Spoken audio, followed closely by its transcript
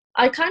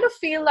I kind of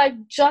feel like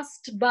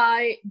just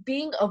by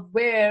being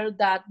aware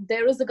that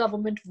there is a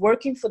government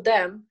working for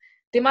them,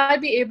 they might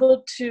be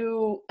able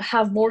to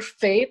have more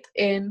faith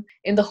in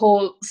the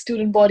whole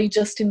student body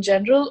just in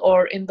general,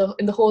 or in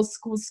the whole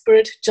school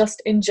spirit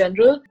just in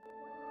general.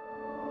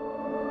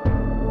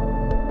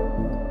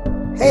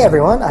 Hey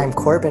everyone, I'm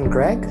Corbin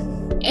Gregg.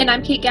 And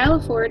I'm Kate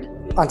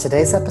Galliford. On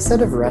today's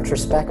episode of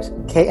Retrospect,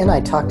 Kate and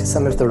I talked to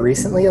some of the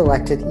recently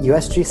elected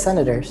USG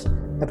senators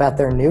about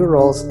their new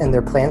roles and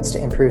their plans to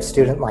improve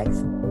student life.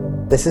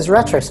 This is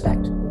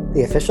Retrospect,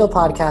 the official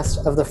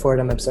podcast of the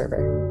Fordham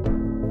Observer.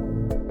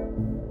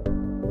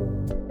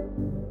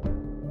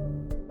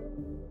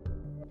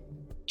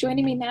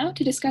 Joining me now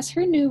to discuss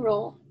her new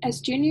role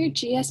as junior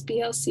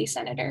GSBLC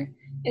senator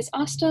is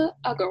Asta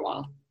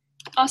Agarwal.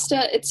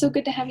 Asta, it's so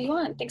good to have you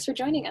on. Thanks for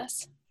joining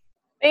us.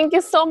 Thank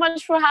you so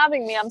much for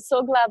having me. I'm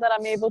so glad that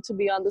I'm able to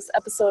be on this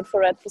episode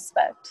for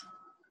Retrospect.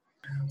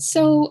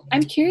 So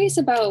I'm curious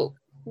about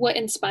what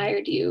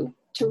inspired you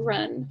to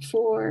run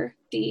for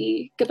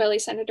the Gabelli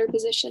senator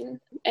position,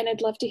 and I'd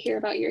love to hear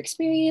about your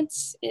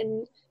experience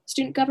in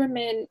student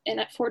government and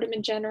at Fordham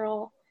in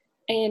general,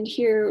 and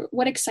hear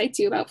what excites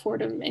you about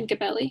Fordham and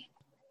Gabelli.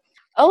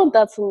 Oh,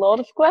 that's a lot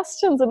of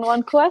questions in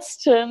one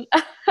question.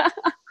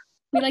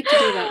 We like to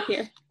do that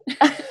here.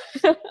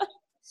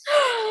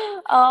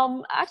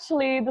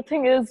 Actually, the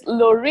thing is,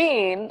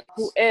 Loreen,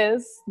 who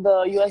is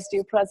the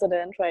USD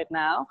president right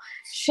now,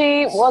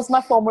 she was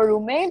my former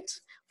roommate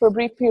for a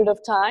brief period of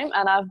time,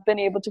 and I've been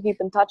able to keep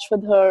in touch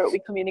with her. We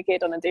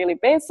communicate on a daily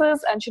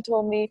basis, and she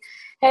told me,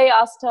 hey,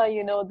 Asta,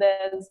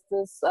 there's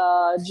this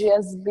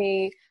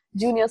GSB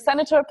junior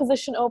senator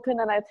position open,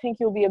 and I think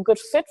you'll be a good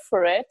fit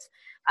for it.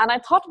 And I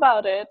thought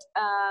about it,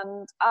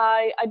 and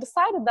I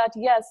decided that,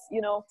 yes,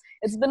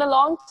 it's been a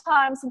long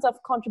time since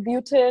I've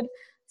contributed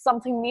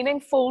something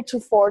meaningful to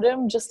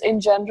Fordham just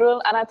in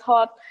general. And I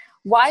thought,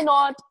 why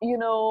not,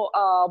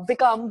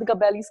 become the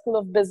Gabelli School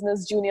of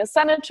Business junior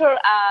senator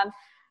and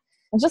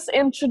just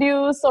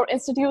introduce or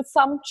institute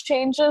some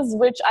changes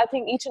which I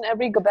think each and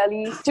every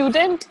Gabelli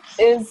student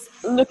is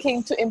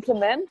looking to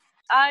implement.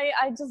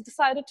 I just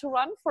decided to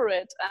run for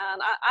it.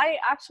 And I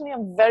actually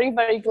am very,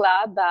 very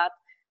glad that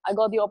I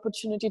got the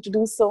opportunity to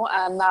do so.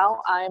 And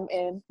now I'm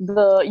in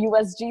the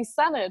USG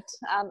Senate.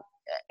 And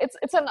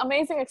it's an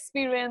amazing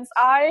experience.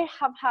 I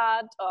have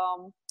had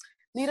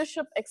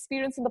leadership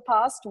experience in the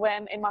past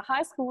when in my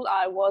high school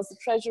I was the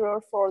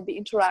treasurer for the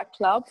Interact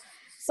Club.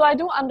 So I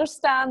do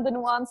understand the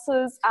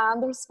nuances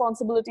and the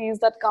responsibilities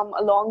that come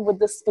along with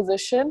this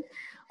position.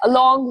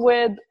 Along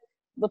with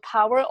the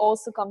power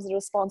also comes the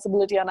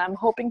responsibility, and I'm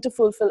hoping to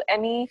fulfill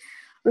any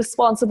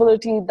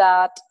responsibility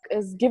that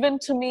is given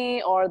to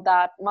me or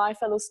that my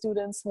fellow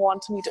students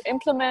want me to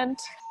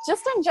implement.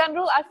 Just in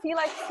general, I feel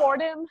like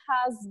Fordham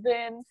has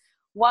been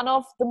one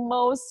of the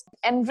most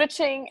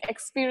enriching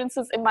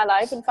experiences in my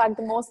life. In fact,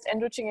 the most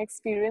enriching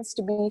experience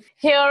to be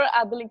here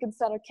at the Lincoln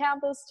Center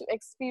campus, to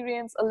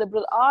experience a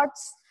liberal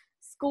arts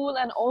school,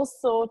 and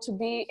also to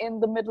be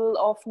in the middle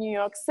of New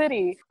York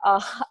City.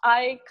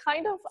 I'm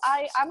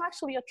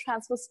actually a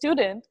transfer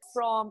student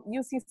from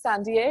UC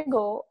San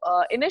Diego.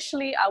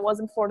 Initially, I was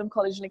in Fordham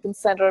College Lincoln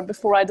Center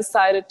before I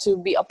decided to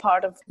be a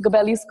part of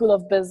Gabelli School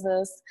of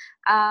Business.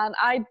 And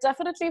I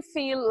definitely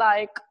feel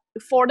like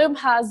Fordham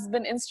has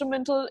been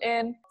instrumental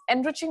in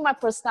enriching my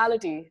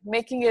personality,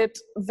 making it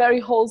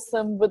very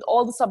wholesome with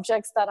all the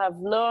subjects that I've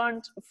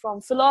learned, from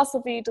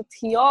philosophy to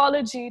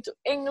theology to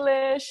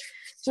English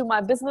to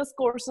my business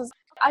courses.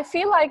 I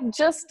feel like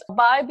just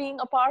by being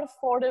a part of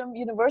Fordham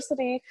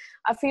University,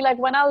 I feel like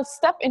when I'll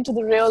step into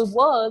the real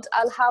world,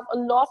 I'll have a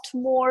lot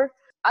more,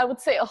 I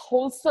would say, a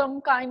wholesome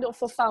kind of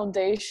a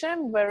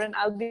foundation wherein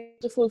I'll be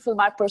able to fulfill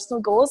my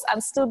personal goals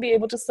and still be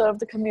able to serve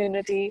the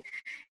community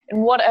in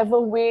whatever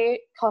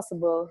way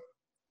possible.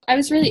 I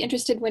was really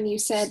interested when you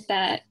said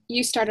that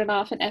you started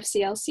off in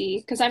FCLC,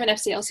 because I'm an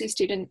FCLC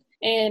student,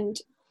 and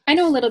I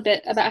know a little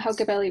bit about how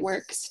Gabelli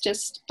works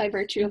just by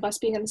virtue of us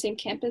being on the same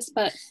campus,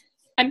 but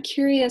I'm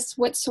curious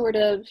what sort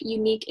of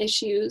unique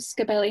issues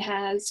Gabelli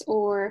has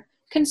or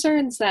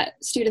concerns that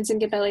students in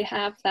Gabelli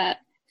have that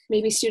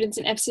maybe students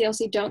in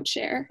FCLC don't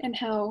share, and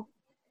how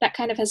that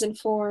kind of has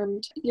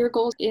informed your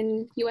goals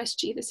in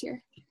USG this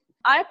year.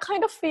 I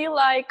kind of feel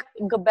like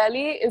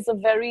Gabelli is a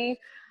very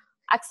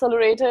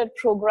accelerated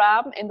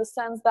program in the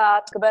sense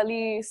that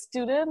Gabelli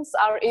students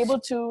are able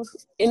to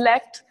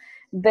elect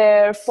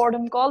their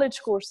Fordham College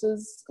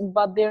courses,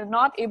 but they're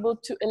not able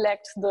to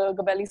elect the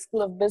Gabelli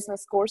School of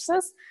Business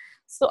courses.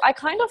 So I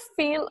kind of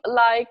feel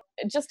like,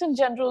 just in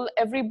general,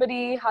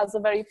 everybody has a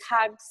very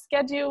packed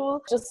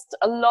schedule, just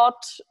a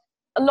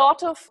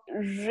lot of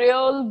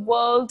real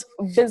world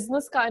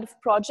business kind of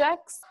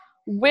projects,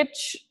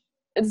 which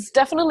is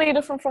definitely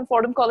different from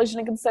Fordham College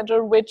Lincoln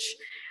Center, which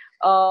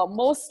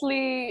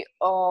mostly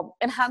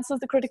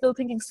enhances the critical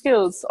thinking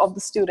skills of the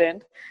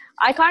student.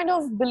 I kind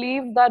of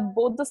believe that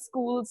both the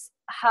schools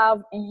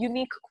have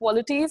unique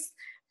qualities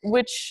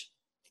which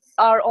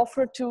are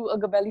offered to a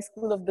Gabelli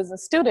School of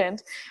Business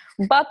student.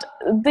 But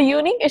the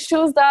unique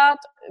issues that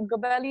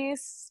Gabelli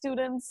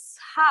students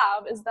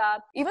have is that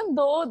even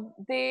though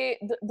the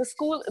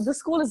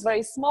school is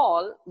very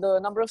small, the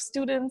number of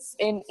students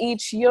in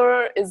each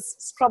year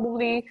is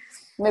probably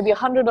maybe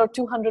 100 or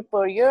 200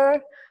 per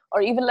year,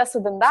 or even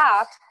lesser than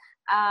that.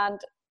 And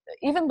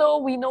even though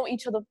we know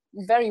each other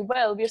very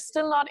well, we're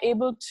still not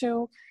able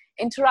to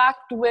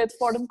interact with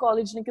Fordham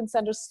College Lincoln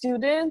Center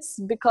students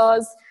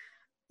because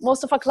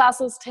most of our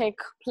classes take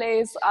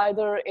place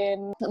either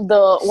in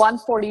the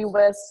 140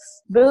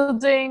 West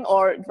building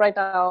or right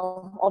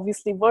now,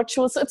 obviously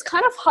virtual. So it's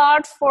kind of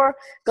hard for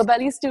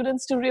Gabelli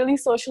students to really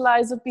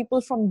socialize with people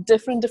from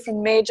different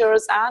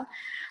majors and,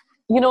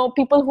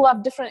 people who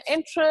have different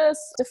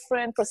interests,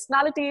 different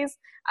personalities.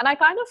 And I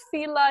kind of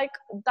feel like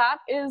that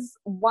is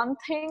one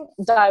thing,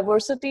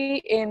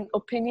 diversity in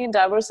opinion,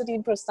 diversity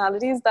in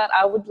personalities, that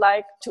I would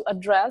like to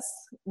address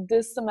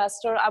this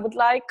semester. I would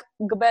like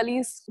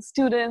Gabelli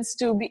students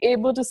to be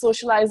able to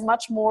socialize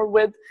much more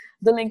with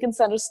the Lincoln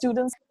Center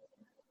students.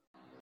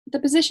 The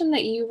position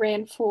that you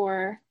ran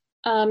for,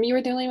 you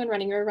were the only one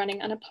running, you were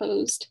running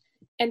unopposed.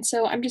 And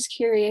so I'm just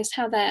curious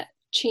how that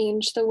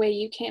changed the way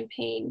you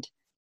campaigned,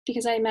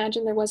 because I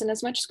imagine there wasn't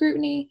as much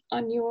scrutiny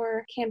on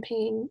your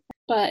campaign,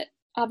 but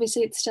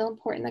obviously it's still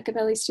important that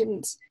Gabelli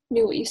students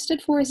knew what you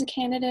stood for as a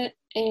candidate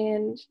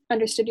and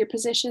understood your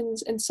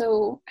positions. And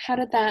so how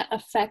did that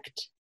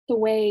affect the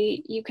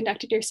way you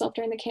conducted yourself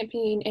during the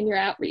campaign and your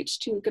outreach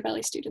to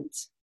Gabelli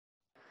students?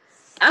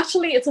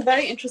 Actually, it's a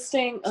very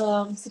interesting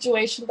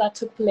situation that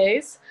took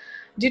place.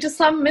 Due to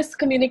some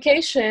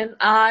miscommunication,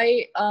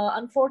 I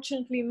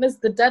unfortunately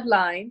missed the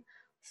deadline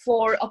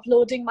for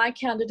uploading my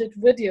candidate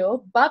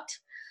video, but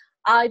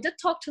I did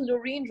talk to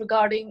Loreen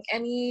regarding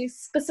any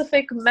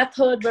specific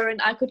method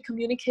wherein I could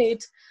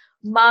communicate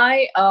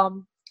my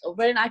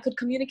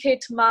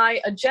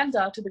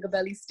agenda to the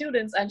Gabelli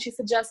students, and she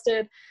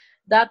suggested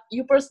that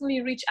you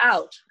personally reach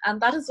out,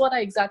 and that is what I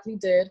exactly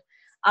did.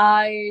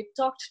 I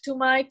talked to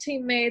my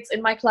teammates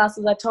in my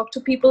classes. I talked to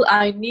people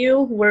I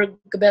knew who were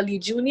Gabelli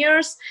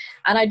juniors,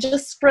 and I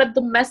just spread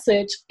the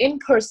message in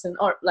person,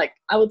 or like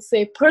I would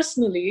say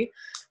personally,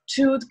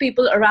 to the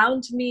people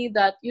around me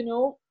that,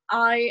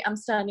 I am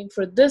standing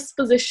for this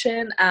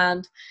position,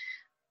 and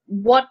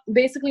what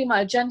basically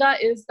my agenda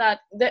is that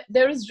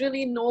there is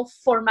really no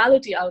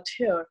formality out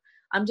here.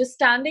 I'm just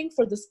standing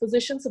for this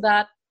position so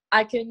that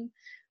I can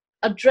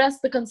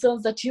address the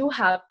concerns that you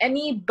have.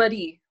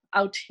 Anybody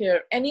out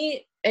here,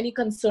 any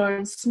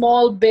concern,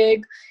 small,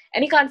 big,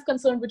 any kind of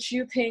concern which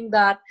you think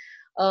that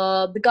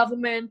the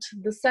government,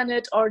 the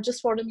Senate, or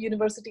just Fordham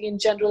University in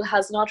general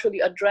has not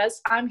really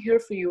addressed, I'm here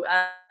for you,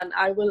 and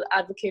I will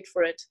advocate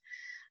for it.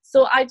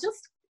 So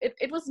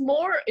it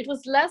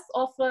was less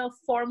of a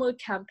formal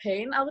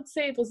campaign. I would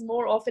say it was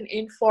more of an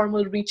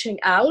informal reaching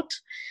out,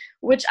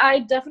 which I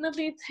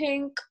definitely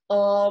think,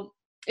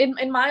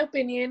 in my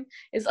opinion,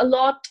 is a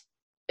lot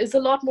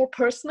more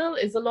personal,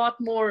 is a lot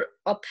more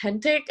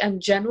authentic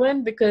and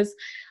genuine, because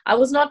I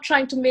was not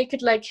trying to make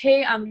it like,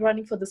 hey, I'm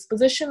running for this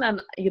position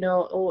and,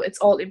 it's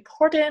all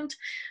important.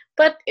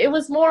 But it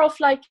was more of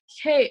like,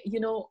 hey,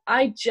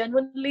 I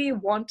genuinely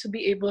want to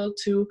be able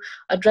to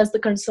address the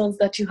concerns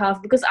that you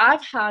have, because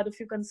I've had a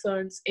few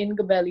concerns in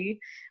Gabelli,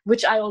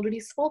 which I already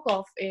spoke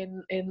of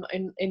in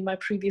my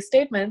previous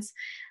statements,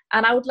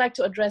 and I would like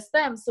to address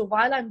them. So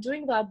while I'm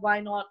doing that, why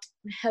not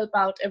help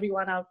out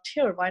everyone out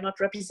here? Why not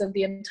represent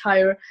the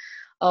entire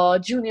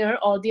junior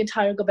or the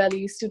entire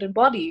Gabelli student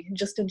body,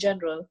 just in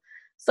general?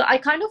 So I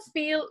kind of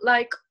feel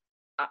like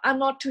I'm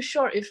not too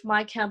sure if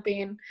my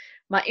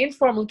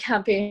informal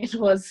campaign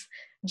was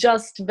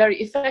just very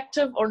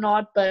effective or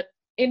not, but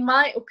in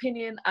my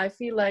opinion, I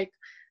feel like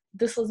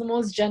this was the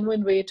most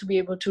genuine way to be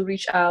able to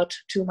reach out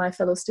to my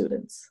fellow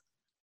students.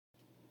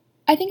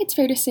 I think it's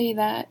fair to say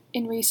that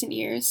in recent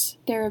years,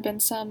 there have been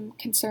some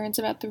concerns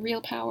about the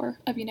real power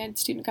of United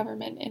Student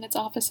Government and its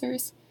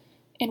officers,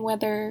 and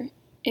whether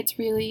it's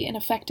really an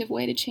effective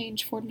way to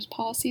change Fordham's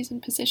policies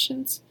and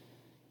positions.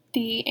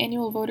 The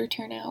annual voter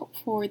turnout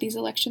for these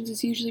elections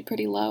is usually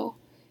pretty low,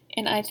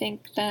 and I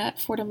think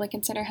that Fordham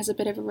Lincoln Center has a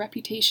bit of a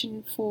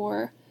reputation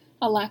for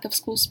a lack of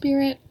school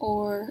spirit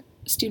or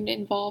student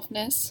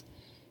involvedness.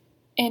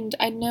 And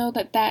I know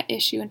that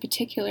issue in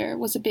particular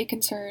was a big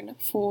concern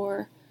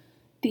for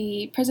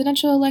the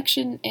presidential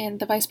election and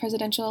the vice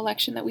presidential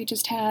election that we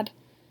just had.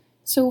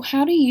 So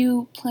how do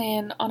you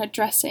plan on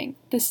addressing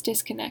this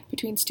disconnect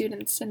between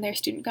students and their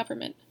student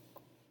government?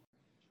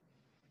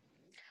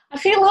 I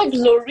feel like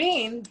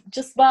Loreen,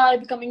 just by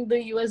becoming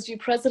the USG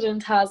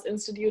president, has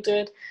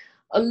instituted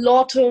a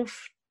lot of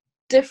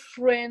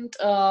different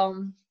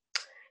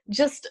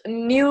just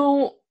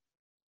new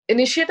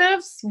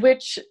initiatives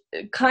which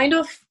kind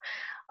of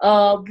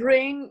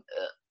bring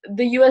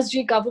the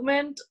USG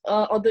government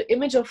or the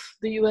image of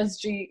the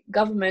USG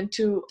government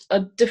to a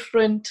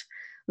different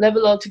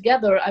level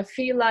altogether. I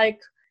feel like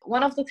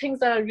one of the things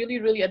that I really,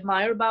 really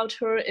admire about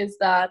her is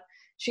that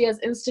she has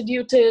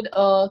instituted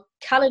a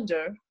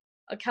calendar,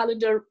 a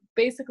calendar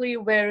basically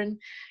wherein,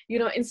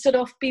 instead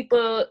of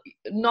people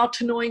not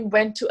knowing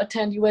when to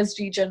attend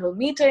USG general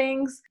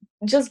meetings,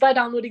 just by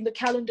downloading the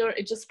calendar,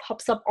 it just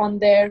pops up on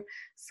their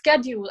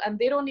schedule, and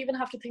they don't even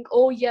have to think,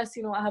 oh yes,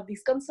 I have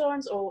these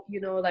concerns, or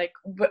like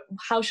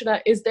how should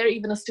I, is there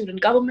even a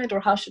student government, or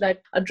how should I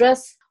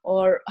address,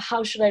 or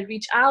how should I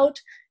reach out?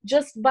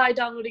 Just by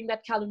downloading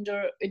that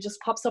calendar, it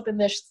just pops up in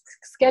their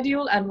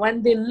schedule, and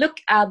when they look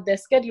at their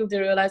schedule, they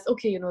realize,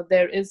 okay,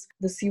 there is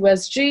this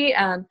USG,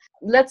 and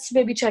let's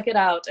maybe check it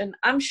out. And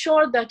I'm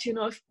sure that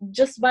if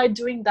just by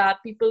doing that,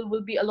 people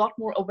will be a lot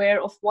more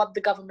aware of what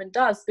the government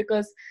does,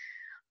 because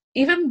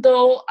even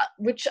though,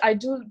 which I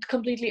do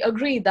completely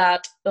agree,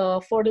 that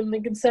Fordham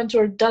Lincoln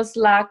Center does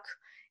lack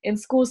in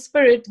school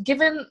spirit,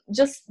 given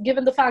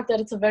the fact that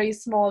it's a very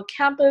small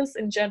campus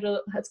in general,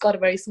 it's got a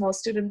very small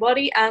student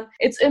body, and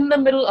it's in the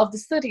middle of the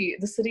city.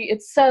 The city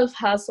itself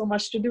has so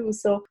much to do,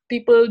 so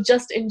people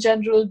just in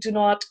general do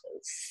not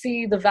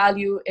see the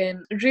value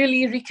in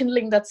really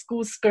rekindling that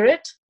school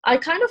spirit. I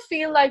kind of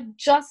feel like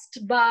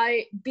just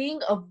by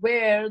being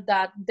aware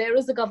that there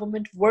is a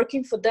government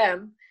working for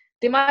them,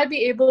 they might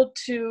be able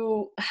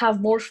to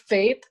have more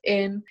faith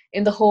in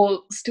the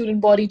whole student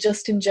body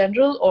just in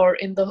general, or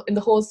in the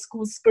whole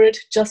school spirit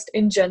just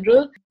in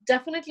general.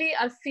 Definitely,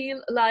 I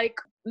feel like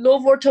low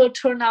voter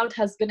turnout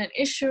has been an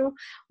issue,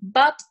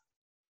 but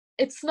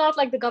it's not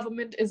like the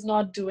government is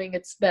not doing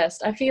its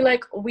best. I feel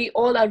like we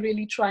all are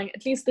really trying.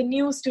 At least the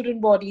new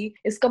student body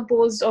is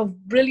composed of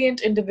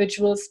brilliant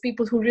individuals,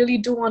 people who really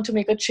do want to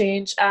make a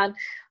change. And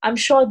I'm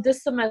sure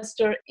this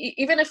semester,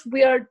 even if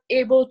we are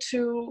able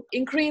to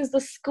increase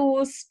the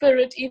school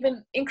spirit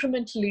even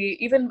incrementally,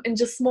 even in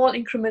just small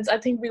increments, I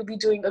think we'll be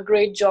doing a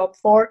great job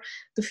for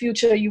the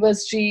future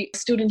USG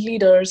student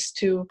leaders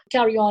to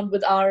carry on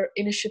with our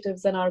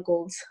initiatives and our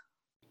goals.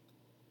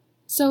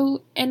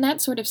 So, in that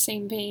sort of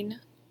same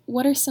vein,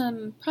 what are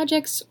some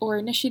projects or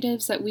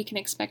initiatives that we can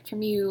expect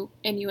from you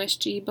in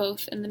USG,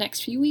 both in the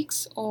next few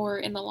weeks or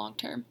in the long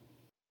term?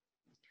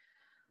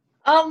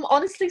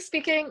 Honestly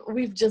speaking,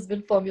 we've just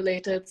been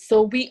formulated.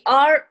 So we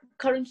are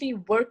currently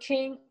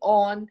working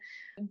on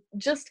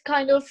just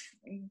kind of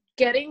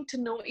getting to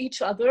know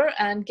each other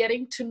and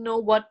getting to know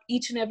what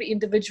each and every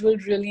individual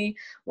really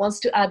wants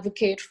to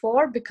advocate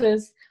for,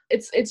 because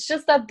it's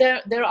just that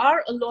there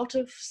are a lot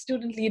of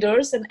student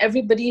leaders and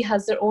everybody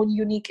has their own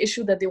unique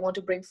issue that they want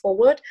to bring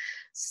forward.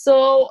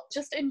 So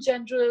just in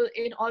general,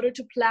 in order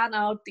to plan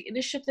out the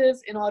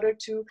initiatives, in order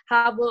to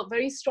have a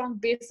very strong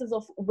basis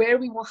of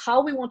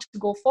how we want to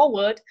go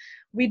forward,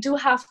 we do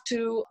have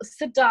to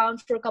sit down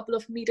for a couple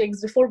of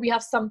meetings before we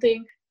have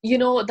something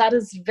that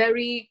is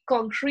very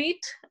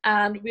concrete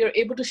and we are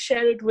able to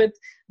share it with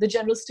the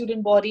general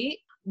student body.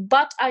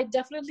 But I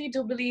definitely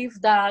do believe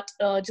that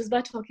just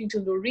by talking to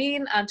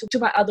Loreen and to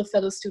my other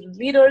fellow student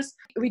leaders,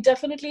 we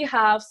definitely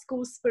have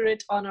school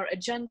spirit on our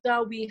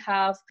agenda. We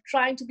have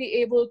trying to be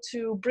able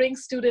to bring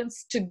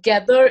students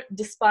together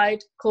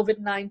despite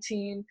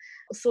COVID-19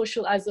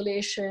 social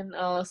isolation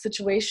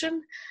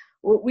situation.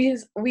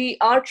 We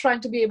are trying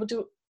to be able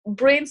to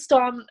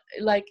brainstorm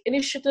like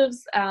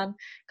initiatives and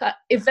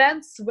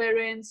events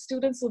wherein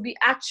students will be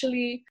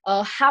actually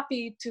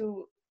happy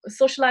to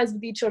socialize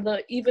with each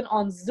other even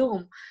on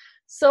Zoom.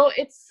 So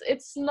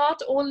it's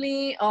not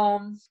only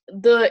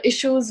the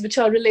issues which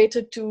are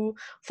related to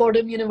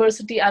Fordham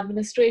University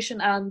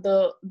administration and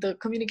the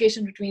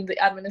communication between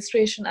the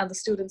administration and the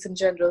students in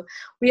general.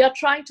 We are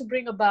trying to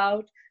bring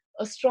about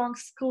a strong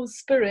school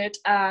spirit,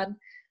 and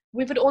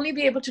we would only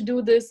be able to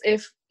do this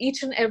if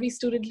each and every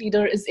student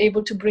leader is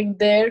able to bring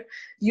their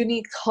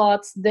unique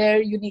thoughts, their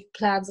unique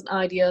plans and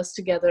ideas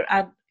together.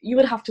 And you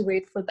would have to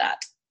wait for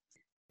that.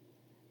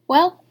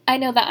 Well, I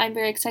know that I'm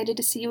very excited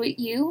to see what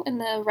you and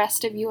the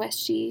rest of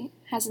USG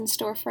has in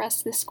store for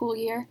us this school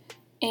year.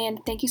 And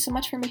thank you so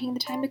much for making the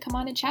time to come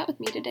on and chat with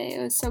me today.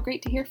 It was so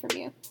great to hear from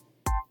you.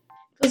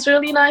 It was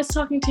really nice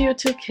talking to you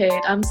too,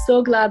 Kate. I'm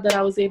so glad that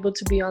I was able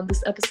to be on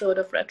this episode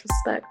of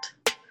Retrospect.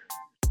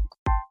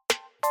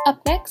 Up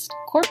next,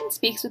 Corbin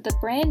speaks with the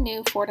brand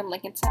new Fordham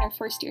Lincoln Center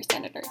first-year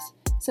senators,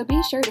 so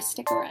be sure to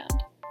stick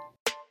around.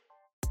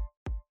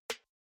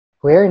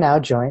 We are now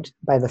joined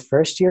by the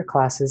first-year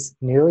class's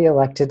newly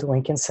elected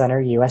Lincoln Center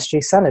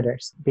USG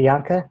senators,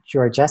 Bianca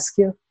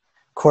Georgescu,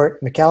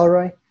 Court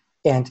McElroy,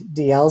 and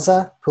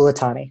Dielza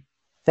Pulatani.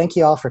 Thank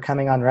you all for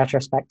coming on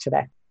Retrospect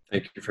today.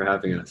 Thank you for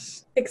having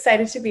us.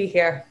 Excited to be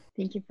here.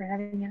 Thank you for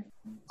having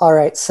us. All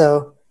right,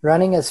 so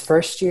running as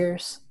first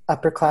years,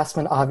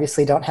 upperclassmen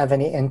obviously don't have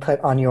any input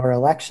on your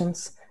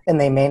elections, and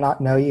they may not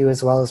know you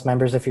as well as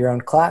members of your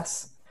own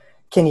class.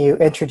 Can you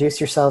introduce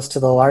yourselves to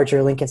the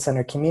larger Lincoln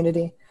Center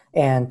community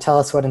and tell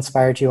us what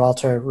inspired you all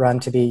to run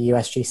to be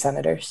USG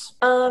senators?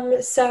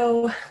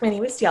 So my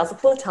name is Dielza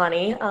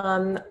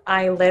Pulatani.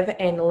 I live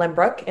in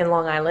Lynbrook in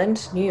Long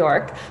Island, New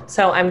York.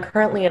 So I'm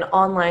currently an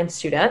online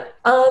student.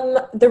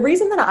 The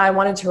reason that I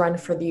wanted to run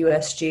for the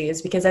USG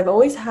is because I've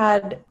always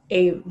had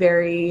a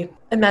very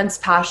immense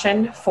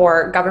passion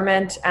for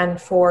government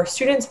and for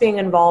students being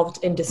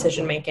involved in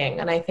decision making.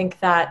 And I think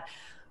that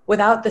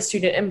without the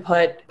student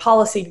input,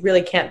 policy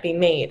really can't be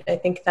made. I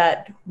think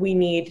that we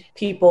need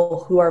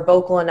people who are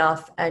vocal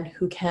enough and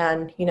who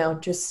can,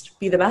 just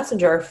be the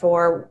messenger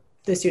for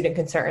the student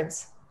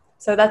concerns.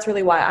 So that's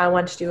really why I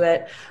wanted to do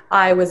it.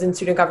 I was in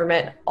student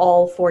government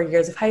all 4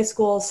 years of high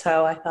school,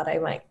 so I thought I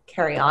might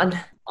carry on.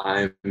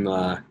 I'm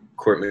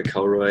Court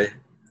McElroy.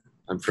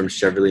 I'm from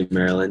Cheverly,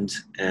 Maryland,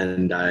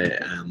 and I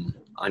am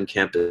on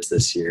campus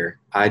this year.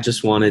 I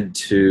just wanted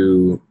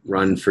to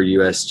run for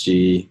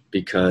USG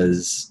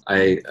because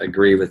I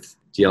agree with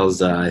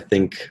Dielza. I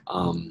think,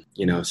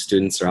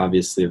 students are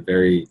obviously a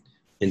very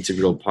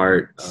integral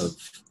part of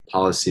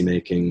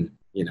policymaking,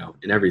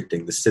 in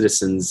everything. The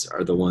citizens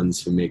are the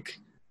ones who make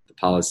the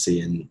policy,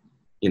 and,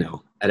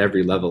 at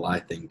every level, I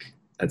think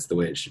that's the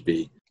way it should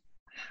be.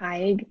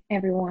 Hi,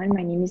 everyone.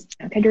 My name is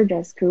Bianca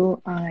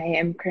Georgescu. I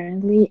am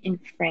currently in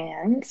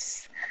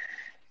France.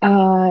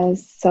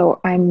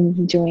 So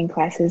I'm doing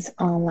classes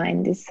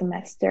online this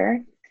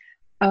semester.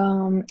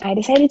 I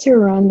decided to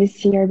run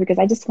this year because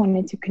I just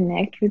wanted to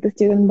connect with the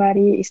student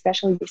body,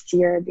 especially this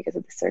year because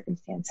of the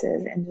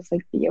circumstances, and just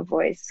be a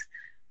voice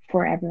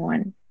for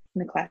everyone in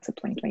the class of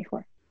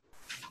 2024.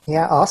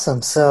 Yeah,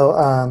 awesome.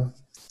 So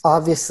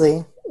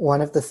obviously,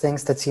 one of the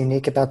things that's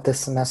unique about this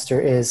semester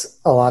is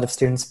a lot of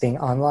students being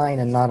online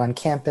and not on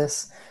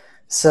campus.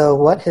 So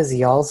what has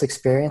y'all's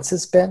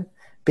experiences been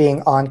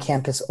being on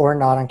campus or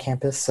not on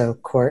campus? So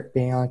Court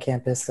being on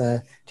campus,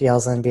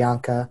 Dielza and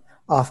Bianca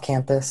off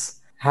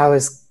campus. How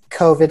has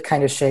COVID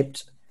kind of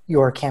shaped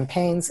your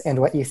campaigns and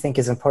what you think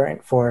is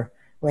important for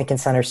Lincoln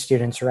Center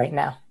students right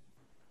now?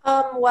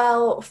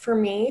 Well, for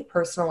me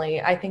personally,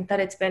 I think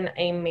that it's been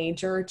a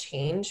major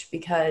change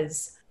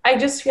because I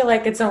just feel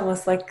like it's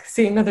almost like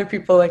seeing other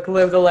people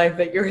live the life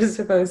that you're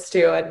supposed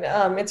to.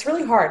 And it's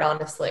really hard,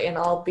 honestly. And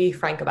I'll be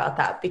frank about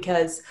that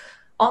because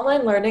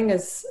online learning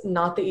is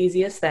not the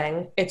easiest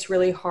thing. It's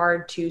really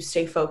hard to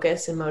stay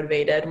focused and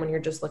motivated when you're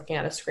just looking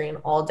at a screen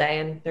all day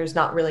and there's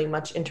not really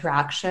much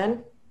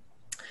interaction.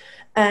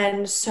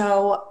 And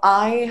so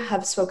I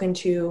have spoken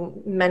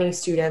to many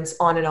students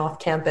on and off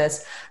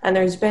campus, and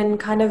there's been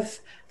kind of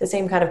the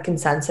same kind of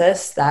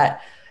consensus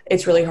that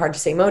it's really hard to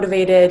stay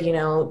motivated,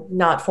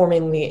 not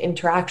forming the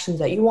interactions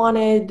that you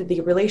wanted,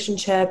 the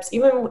relationships,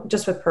 even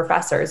just with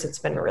professors,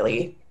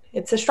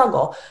 it's a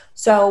struggle.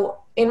 So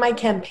in my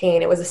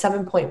campaign, it was a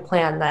 7-point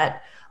plan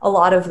that a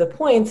lot of the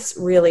points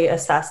really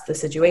assessed the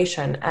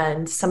situation.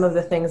 And some of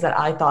the things that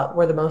I thought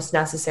were the most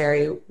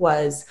necessary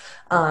was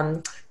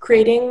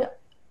creating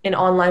an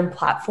online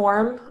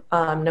platform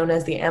known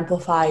as the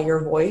Amplify Your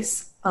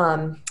Voice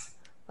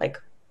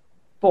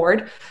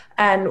board,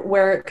 and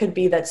where it could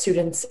be that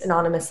students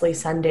anonymously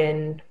send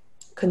in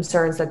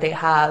concerns that they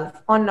have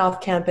on and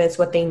off campus,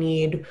 what they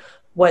need,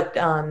 what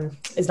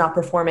is not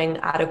performing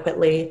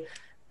adequately.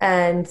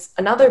 And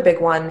another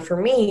big one for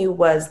me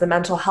was the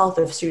mental health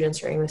of students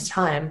during this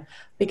time,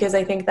 because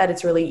I think that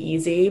it's really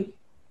easy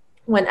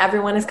when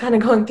everyone is kind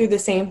of going through the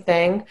same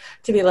thing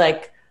to be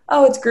like,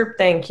 oh, it's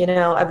groupthink,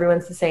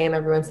 everyone's the same,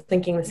 everyone's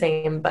thinking the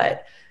same,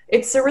 but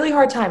it's a really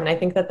hard time. And I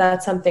think that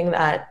that's something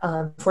that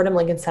Fordham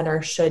Lincoln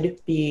Center should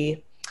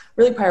be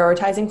really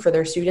prioritizing for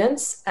their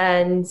students.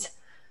 And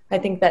I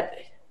think that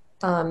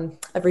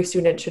every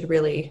student should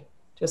really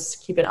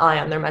just keep an eye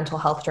on their mental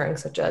health during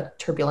such a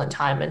turbulent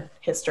time in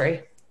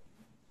history.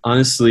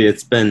 Honestly,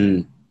 it's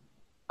been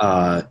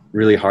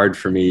really hard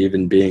for me,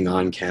 even being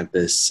on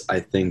campus.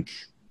 I think,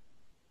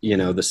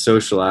 the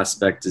social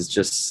aspect is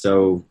just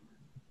so,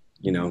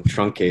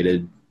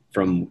 truncated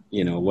from,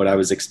 what I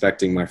was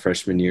expecting my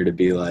freshman year to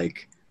be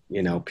like.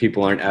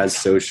 People aren't as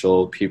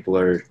social. People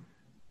are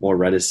more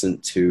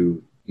reticent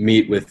to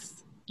meet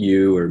with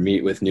you or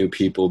meet with new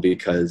people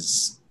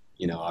because,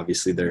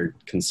 obviously they're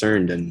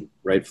concerned, and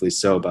rightfully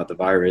so, about the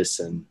virus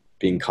and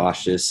being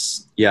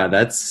cautious. Yeah,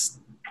 that's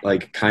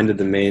kind of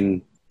the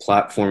main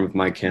platform of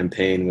my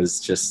campaign was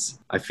just,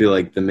 I feel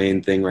like the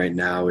main thing right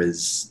now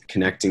is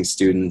connecting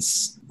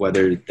students,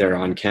 whether they're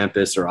on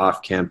campus or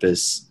off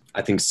campus.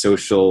 I think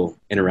social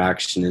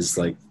interaction is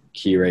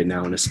key right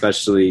now. And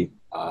especially,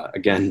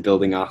 again,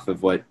 building off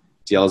of what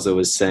Dielza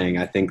was saying,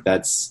 I think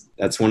that's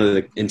one of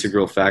the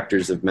integral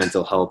factors of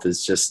mental health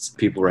is just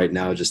people right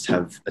now just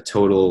have a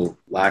total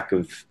lack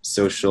of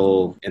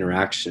social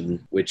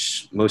interaction,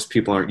 which most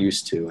people aren't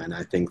used to. And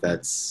I think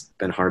that's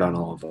been hard on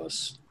all of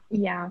us.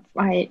 Yeah,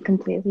 I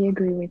completely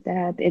agree with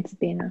that. It's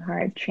been a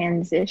hard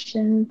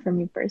transition for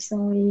me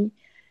personally,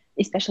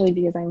 especially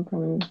because I'm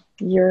from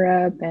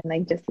Europe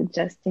and just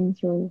adjusting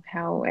to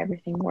how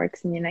everything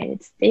works in the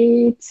United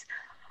States.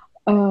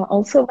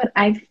 Also, but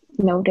I've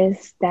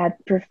noticed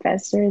that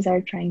professors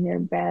are trying their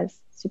best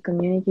to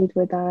communicate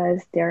with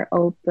us. They're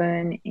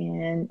open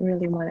and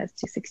really want us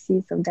to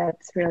succeed. So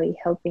that's really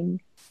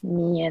helping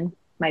me and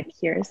my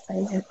peers,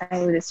 I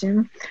would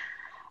assume.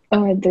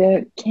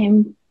 The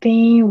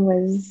campaign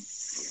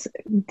was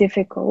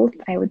difficult,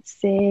 I would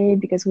say,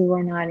 because we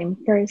were not in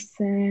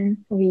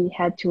person. We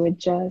had to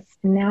adjust.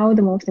 Now,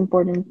 the most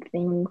important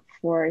thing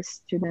for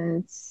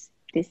students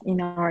this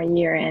in our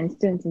year, and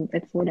students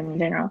at Fordham in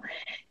general,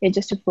 is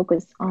just to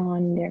focus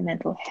on their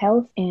mental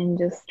health and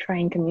just try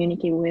and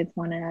communicate with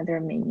one another,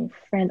 make new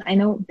friends. I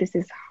know this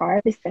is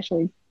hard,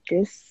 especially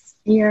this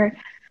year,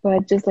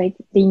 but just like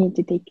they need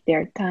to take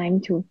their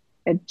time to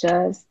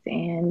adjust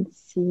and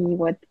see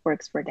what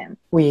works for them.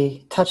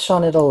 We touched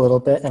on it a little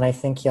bit, and I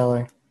think y'all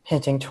are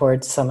hinting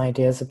towards some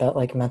ideas about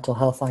like mental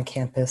health on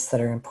campus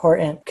that are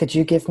important. Could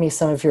you give me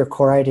some of your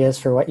core ideas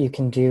for what you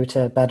can do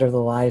to better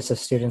the lives of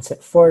students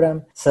at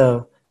Fordham?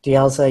 So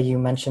Dielza, you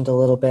mentioned a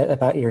little bit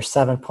about your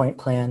 7-point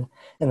plan,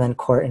 and then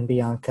Court and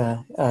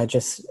Bianca,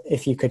 just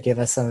if you could give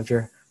us some of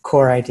your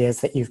core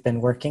ideas that you've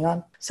been working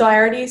on. So I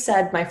already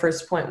said my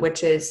first point,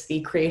 which is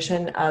the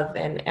creation of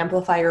an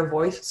Amplify Your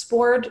Voice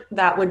board.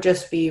 That would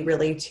just be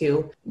really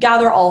to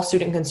gather all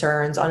student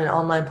concerns on an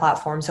online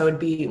platform so it would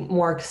be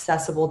more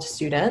accessible to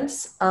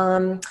students.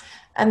 And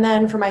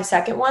then for my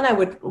second one, I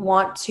would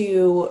want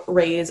to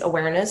raise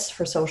awareness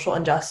for social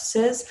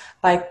injustices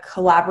by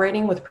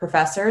collaborating with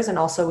professors and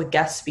also with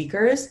guest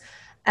speakers,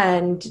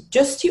 and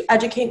just to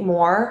educate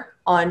more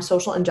on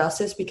social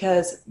injustice,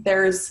 because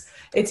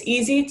it's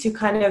easy to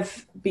kind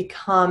of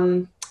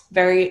become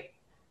very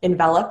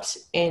enveloped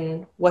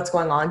in what's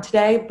going on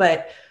today,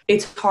 but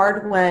it's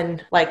hard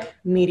when like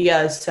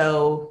media is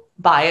so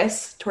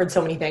biased towards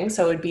so many things.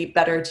 So it'd be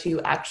better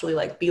to actually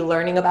like be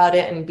learning about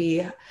it and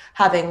be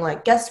having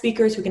like guest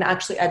speakers who can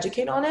actually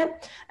educate on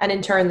it. And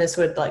in turn, this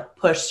would like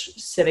push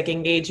civic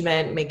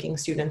engagement, making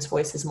students'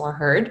 voices more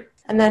heard.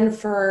 And then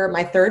for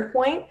my third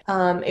point,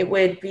 it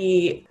would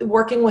be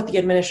working with the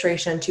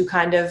administration to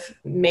kind of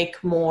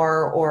make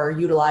more or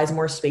utilize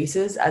more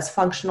spaces as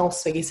functional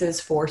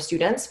spaces for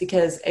students,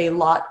 because a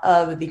lot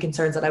of the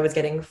concerns that I was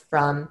getting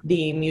from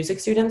the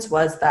music students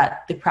was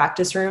that the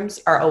practice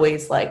rooms are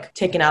always like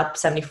taken up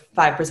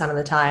 75% of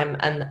the time,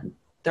 and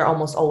they're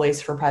almost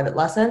always for private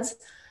lessons.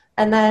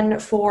 And then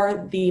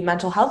for the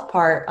mental health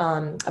part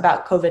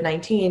about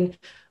COVID-19,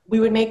 we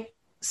would make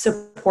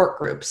support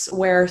groups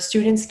where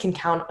students can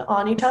count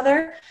on each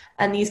other,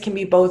 and these can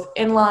be both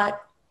in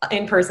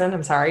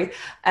person,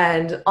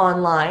 and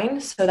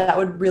online. So that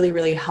would really,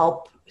 really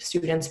help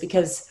students,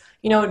 because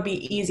it'd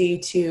be easy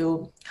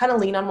to kind of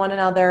lean on one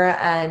another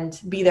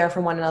and be there for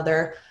one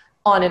another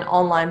on an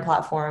online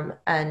platform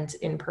and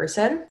in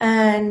person.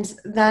 And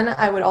then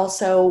I would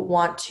also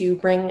want to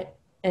bring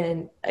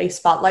in a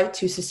spotlight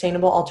to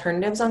sustainable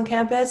alternatives on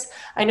campus.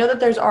 I know that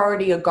there's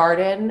already a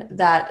garden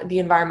that the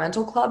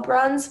environmental club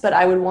runs, but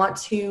I would want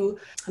to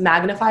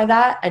magnify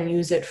that and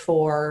use it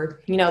for,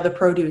 the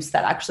produce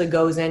that actually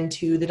goes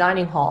into the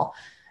dining hall.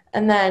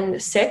 And then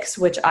 6,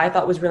 which I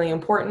thought was really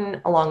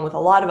important, along with a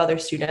lot of other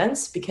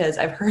students, because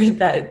I've heard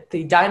that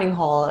the dining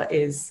hall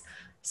is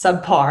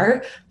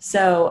subpar.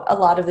 So a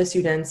lot of the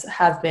students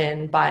have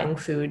been buying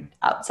food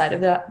outside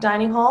of the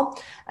dining hall.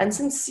 And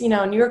since,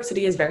 New York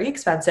City is very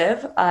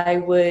expensive, I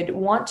would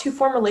want to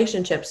form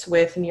relationships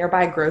with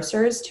nearby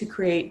grocers to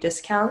create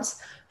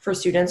discounts for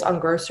students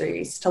on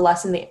groceries to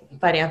lessen the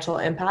financial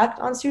impact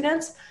on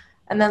students.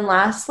 And then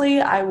lastly,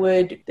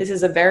 this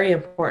is a very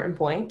important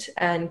point,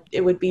 and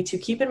it would be to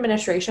keep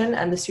administration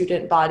and the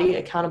student body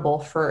accountable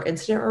for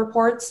incident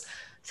reports,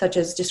 such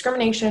as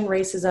discrimination,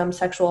 racism,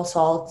 sexual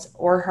assault,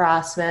 or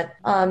harassment.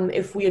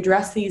 If we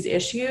address these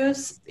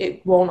issues,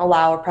 it won't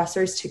allow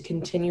oppressors to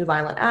continue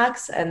violent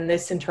acts, and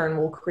this in turn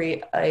will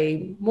create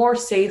a more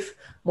safe,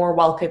 more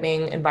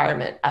welcoming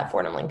environment at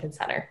Fordham Lincoln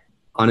Center.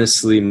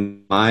 Honestly,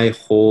 my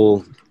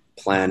whole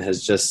plan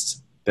has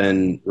just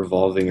been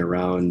revolving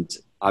around,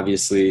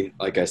 obviously,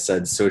 like I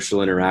said,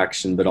 social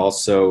interaction, but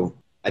also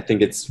I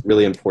think it's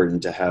really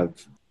important to have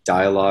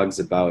dialogues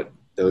about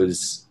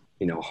those,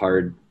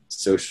 hard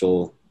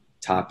social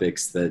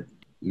topics that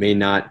may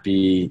not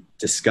be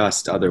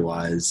discussed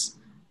otherwise.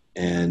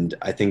 And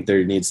I think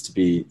there needs to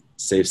be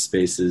safe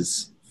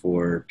spaces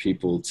for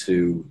people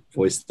to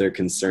voice their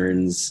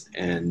concerns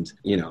and,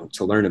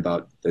 to learn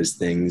about those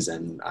things.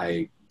 And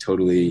I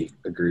totally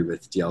agree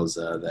with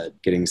Dielza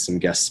that getting some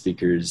guest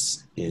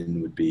speakers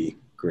in would be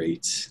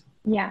great.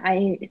 Yeah,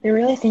 I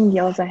really think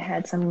Dielza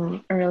had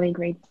some really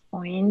great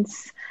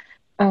points.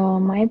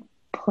 My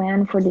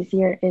plan for this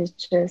year is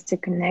just to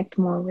connect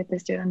more with the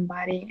student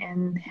body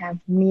and have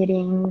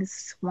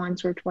meetings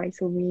once or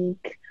twice a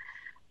week,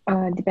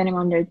 depending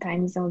on their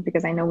time zone,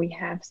 because I know we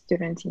have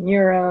students in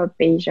Europe,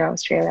 Asia,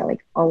 Australia,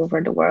 like all over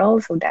the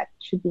world. So that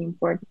should be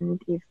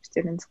important if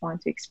students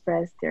want to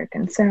express their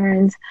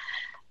concerns.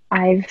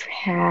 I've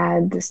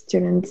had the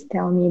students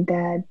tell me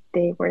that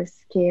they were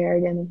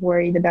scared and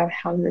worried about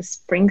how the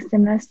spring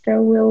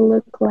semester will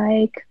look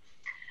like.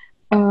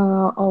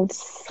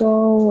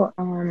 Also,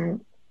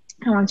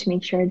 I want to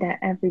make sure that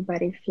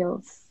everybody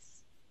feels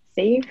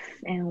safe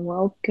and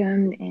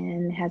welcome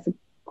and has a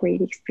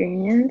great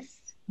experience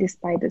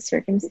despite the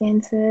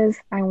circumstances.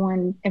 I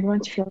want everyone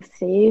to feel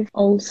safe.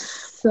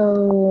 Also,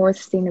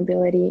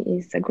 sustainability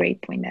is a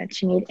great point that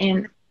she made.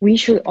 And we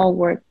should all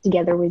work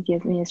together with the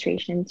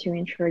administration to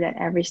ensure that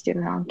every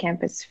student on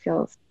campus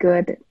feels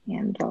good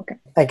and welcome.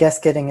 I guess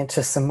getting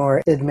into some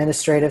more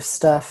administrative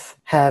stuff,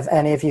 have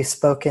any of you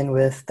spoken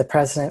with the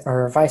president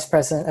or vice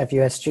president of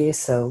USG,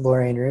 so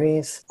Lorraine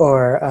Ruiz,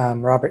 or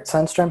Robert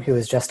Sundstrom, who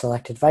was just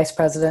elected vice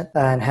president?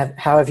 And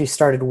how have you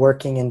started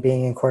working and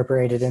being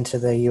incorporated into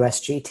the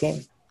USG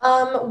team?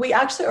 We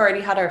actually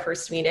already had our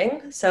first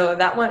meeting, so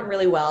that went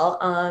really well.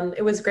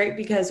 It was great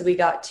because we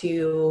got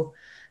to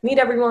meet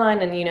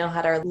everyone and,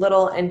 had our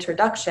little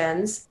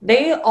introductions.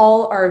 They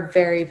all are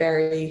very,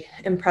 very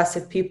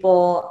impressive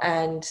people,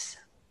 and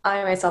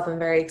I myself am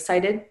very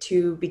excited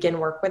to begin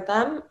work with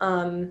them.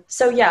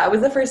 So yeah, it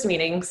was the first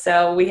meeting,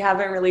 so we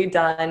haven't really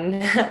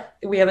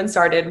we haven't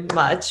started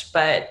much,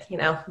 but,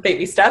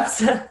 baby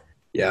steps.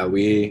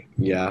 We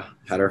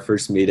had our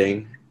first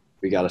meeting.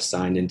 We got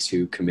assigned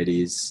into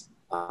committees.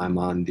 I'm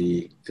on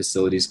the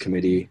facilities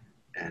committee,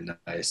 and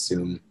I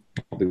assume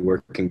I'll be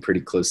working pretty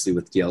closely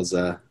with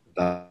Gyelza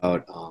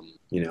about,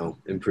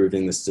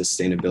 improving the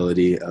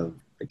sustainability of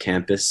the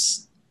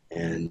campus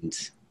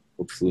and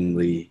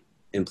hopefully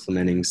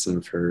implementing some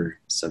of her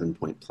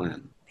 7-point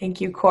plan.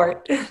 Thank you,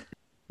 Court.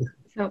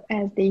 So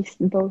as they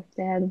both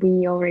said,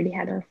 we already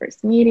had our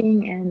first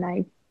meeting, and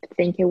I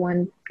think it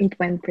went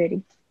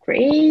pretty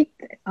great.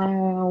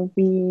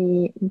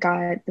 We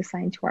got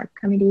assigned to our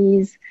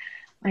committees.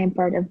 I'm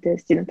part of the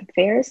Student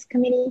Affairs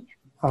Committee.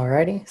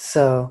 Alrighty,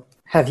 so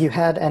have you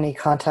had any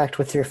contact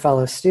with your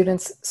fellow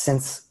students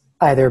since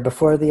either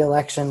before the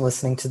election,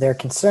 listening to their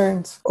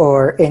concerns,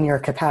 or in your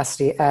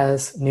capacity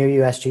as new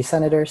USG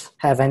senators?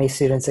 Have any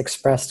students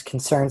expressed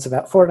concerns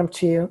about Fordham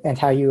to you and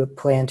how you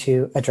plan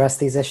to address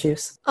these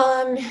issues?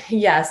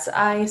 Yes,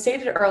 I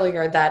stated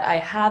earlier that I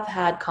have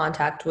had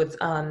contact with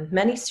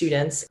many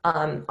students.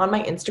 On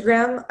my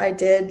Instagram, I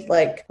did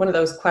one of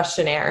those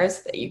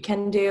questionnaires that you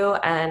can do,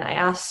 and I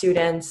asked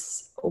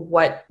students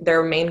what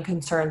their main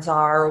concerns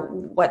are,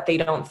 what they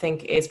don't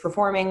think is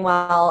performing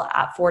well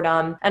at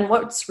Fordham, and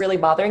what's really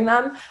bothering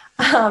them.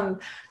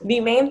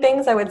 The main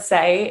things I would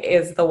say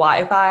is the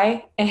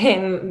Wi-Fi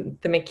in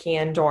the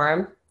McKeon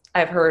dorm.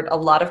 I've heard a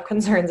lot of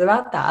concerns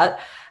about that.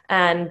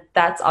 And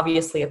that's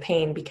obviously a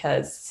pain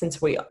because since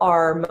we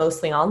are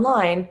mostly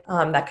online,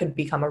 that could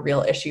become a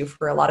real issue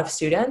for a lot of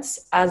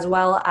students, as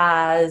well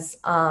as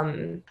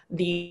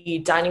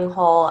the dining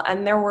hall.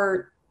 And there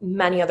were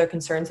many other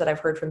concerns that I've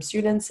heard from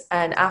students.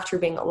 And after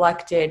being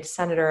elected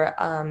senator,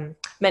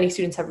 many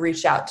students have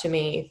reached out to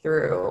me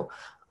through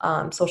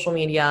social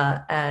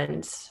media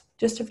and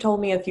just have told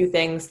me a few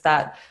things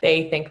that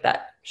they think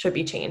that should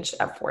be changed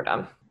at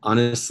Fordham.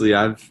 Honestly,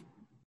 I've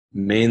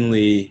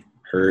mainly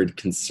heard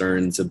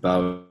concerns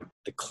about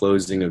the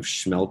closing of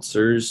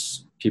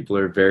Schmelzer's. People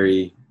are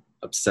very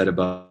upset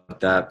about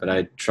that, but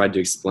I tried to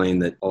explain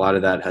that a lot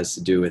of that has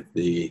to do with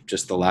the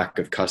lack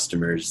of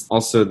customers.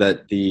 Also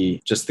that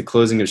the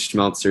closing of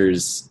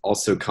Schmelzer's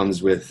also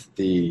comes with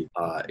the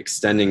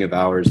extending of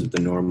hours of the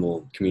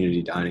normal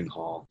community dining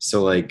hall.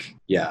 So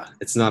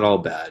it's not all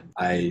bad.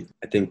 I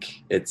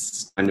think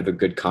it's kind of a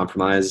good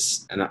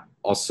compromise. And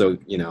also,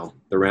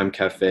 the Ram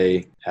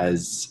Cafe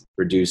has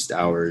reduced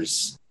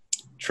hours.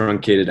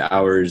 Truncated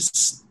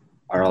hours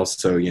are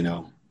also,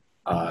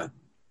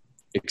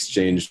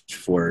 exchanged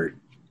for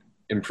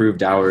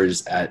improved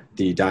hours at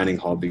the dining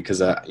hall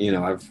because,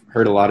 I've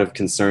heard a lot of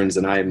concerns,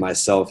 and I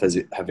myself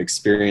have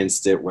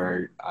experienced it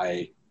where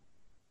I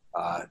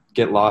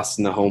get lost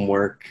in the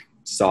homework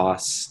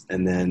sauce,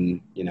 and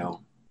then,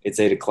 it's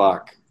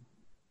 8:00.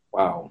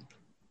 Wow,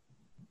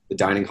 the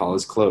dining hall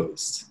is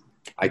closed.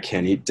 I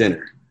can't eat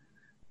dinner.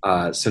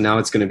 So now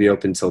it's going to be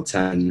open till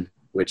 10,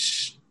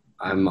 which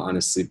I'm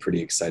honestly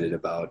pretty excited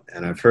about.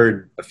 And I've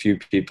heard a few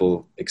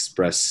people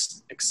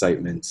express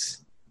excitement.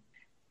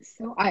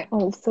 So I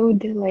also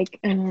did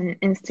an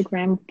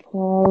Instagram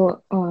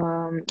poll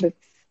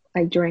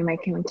during my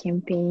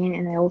campaign,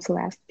 and I also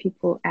asked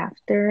people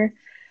after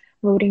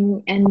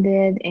voting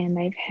ended, and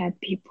I've had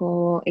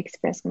people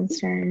express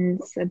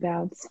concerns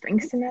about spring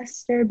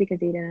semester because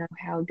they didn't know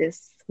how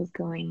this was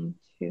going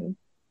to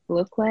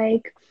look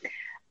like.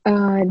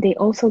 They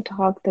also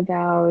talked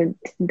about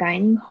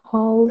dining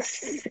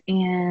halls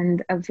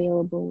and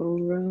available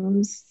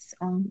rooms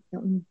on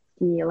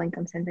the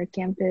Lincoln Center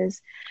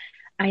campus.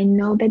 I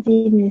know that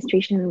the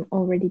administration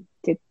already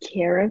took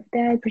care of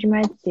that. Pretty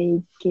much,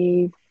 they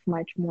gave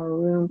much more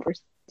room for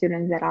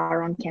students that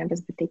are on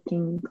campus but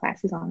taking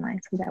classes online.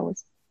 So that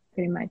was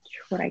pretty much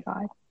what I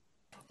got.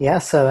 Yeah,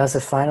 so as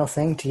a final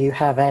thing, do you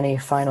have any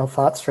final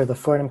thoughts for the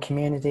Fordham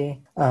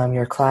community,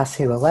 your class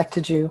who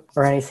elected you,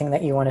 or anything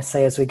that you want to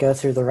say as we go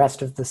through the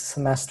rest of the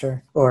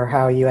semester, or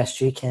how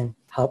USG can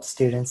help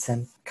students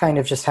and kind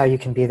of just how you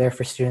can be there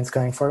for students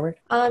going forward?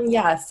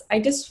 Yes,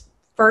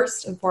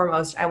 first and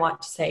foremost, I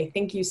want to say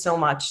thank you so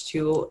much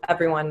to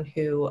everyone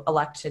who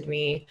elected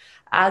me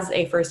as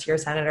a first-year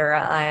senator.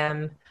 I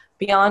am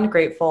beyond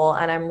grateful,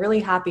 and I'm really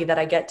happy that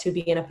I get to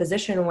be in a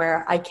position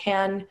where I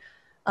can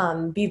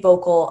be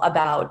vocal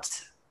about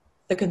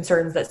the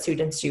concerns that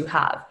students do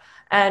have.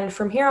 And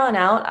from here on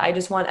out, I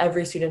just want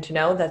every student to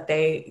know that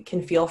they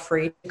can feel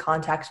free to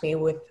contact me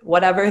with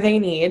whatever they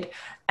need.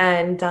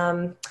 And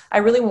I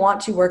really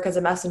want to work as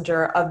a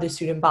messenger of the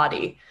student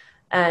body.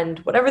 And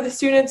whatever the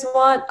students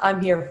want,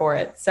 I'm here for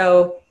it.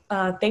 So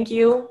thank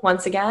you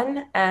once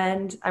again.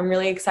 And I'm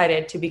really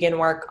excited to begin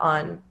work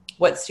on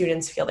what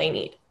students feel they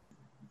need.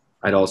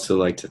 I'd also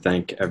like to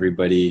thank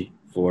everybody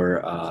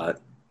for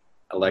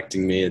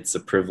electing me. It's a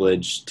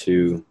privilege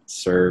to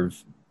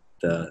serve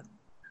the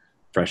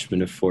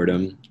freshmen of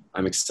Fordham.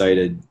 I'm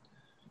excited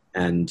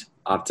and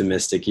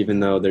optimistic, even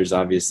though there's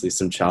obviously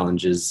some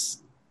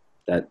challenges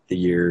that the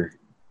year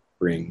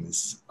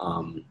brings.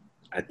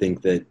 I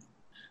think that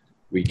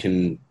we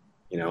can,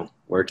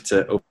 work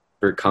to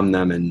overcome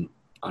them and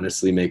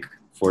honestly make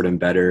Fordham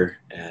better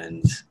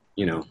and,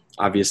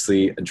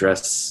 obviously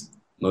address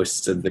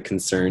most of the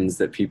concerns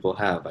that people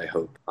have, I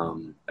hope.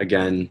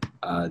 Again,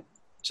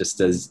 just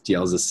as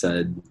Dielza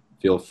said,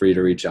 feel free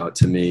to reach out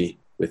to me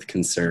with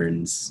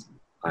concerns.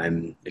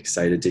 I'm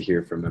excited to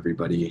hear from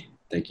everybody.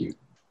 Thank you.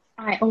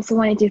 I also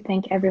wanted to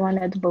thank everyone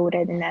that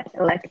voted and that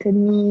elected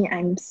me.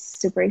 I'm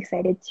super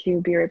excited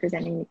to be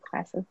representing the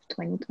class of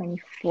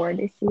 2024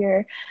 this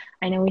year.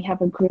 I know we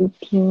have a great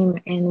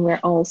team and we're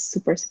all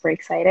super, super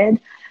excited.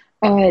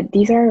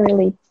 These are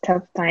really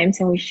tough times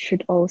and we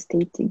should all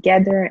stay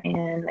together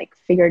and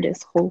figure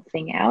this whole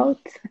thing out.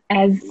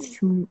 As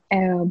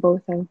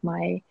both of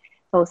my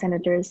fellow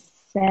senators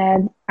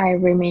said, I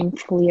remain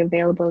fully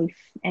available if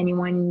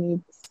anyone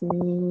needs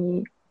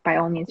me. By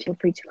all means, feel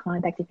free to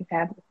contact if you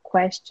have a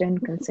question,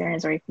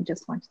 concerns, or if you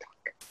just want to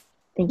talk.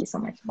 Thank you so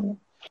much.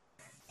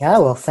 Yeah,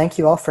 well, thank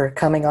you all for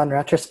coming on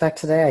Retrospect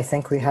today. I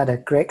think we had a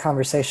great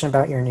conversation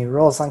about your new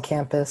roles on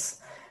campus,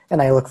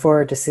 and I look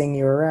forward to seeing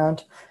you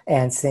around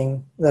and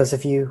seeing those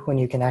of you when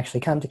you can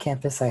actually come to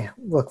campus. I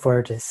look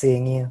forward to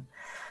seeing you.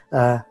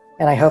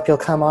 And I hope you'll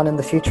come on in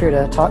the future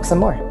to talk some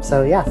more.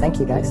 So yeah, thank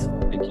you guys.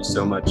 Thank you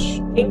so much.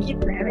 Thank you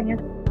for having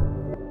us.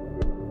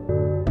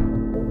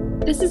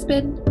 This has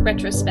been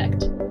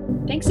Retrospect.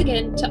 Thanks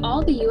again to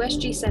all the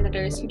USG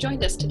senators who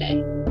joined us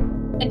today.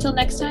 Until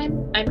next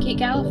time, I'm Kate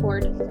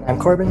Galliford. I'm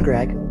Corbin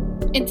Gregg.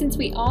 And since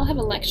we all have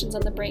elections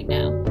on the brain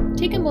now,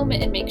 take a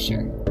moment and make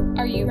sure.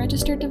 Are you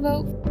registered to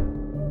vote?